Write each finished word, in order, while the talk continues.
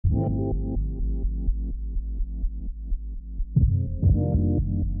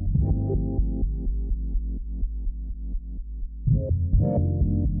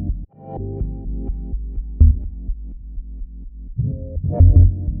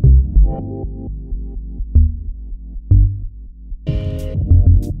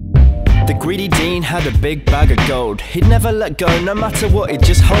The greedy Dean had a big bag of gold. He'd never let go, no matter what, he'd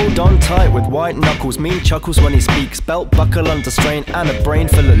just hold on tight with white knuckles, mean chuckles when he speaks, belt buckle under strain and a brain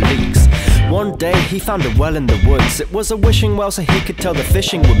full of leaks. One day he found a well in the woods. It was a wishing well, so he could tell the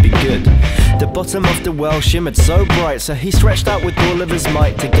fishing would be good. The bottom of the well shimmered so bright, so he stretched out with all of his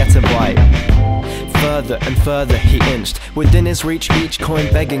might to get a bite. Further and further he inched, within his reach each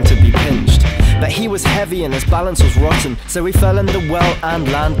coin begging to be pinched. But he was heavy and his balance was rotten, so he fell in the well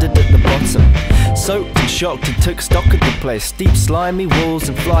and landed at the bottom. Soaked and shocked, he took stock of the place, deep slimy walls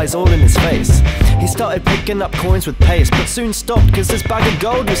and flies all in his face. He started picking up coins with pace, but soon stopped cause his bag of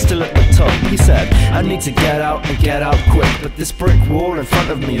gold was still at the top. He said, I need to get out and get out quick, but this brick wall in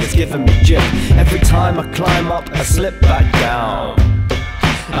front of me is giving me jip. Every time I climb up, I slip back down,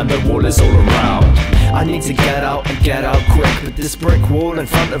 and the wall is all around. I need to get out and get out quick, but this brick wall in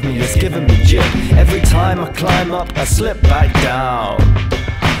front of me is giving me jip. Every time I climb up, I slip back down,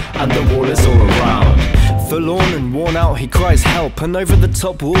 and the wall is all around. Forlorn and worn out, he cries help, and over the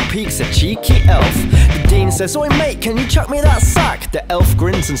top wall peeks a cheeky elf. The Dean says, oi mate, can you chuck me that sack? The elf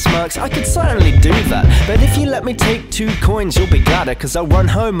grins and smirks, I could certainly do that, but if you let me take 2 coins you'll be gladder, cause I'll run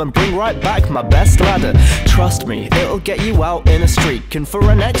home and bring right back my best ladder. Trust me, it'll get you out in a streak, and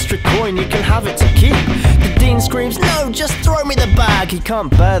for an extra coin you can have it to keep. The Dean screams, no, just throw me the bag. He can't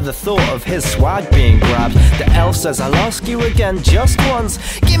bear the thought of his swag being grabbed. The elf says, I'll ask you again just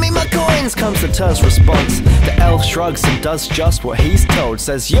once, give me my coins, comes the terse response. The elf shrugs and does just what he's told,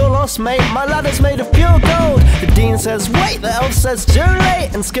 says, you're lost mate, my ladder's made of pure gold. The Dean says, wait, the elf says, too late,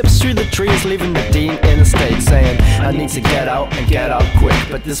 and skips through the trees, leaving the Dean in a state, saying, I need to get out and get out quick,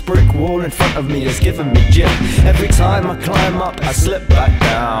 but this brick wall in front of me is giving me jip. Every time I climb up, I slip back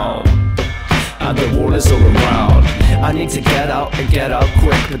down, and the wall is all around. I need to get out and get out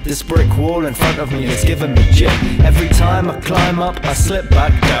quick, but this brick wall in front of me is giving me jip. Every time I climb up, I slip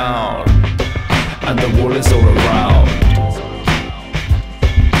back down, and the wall is all around.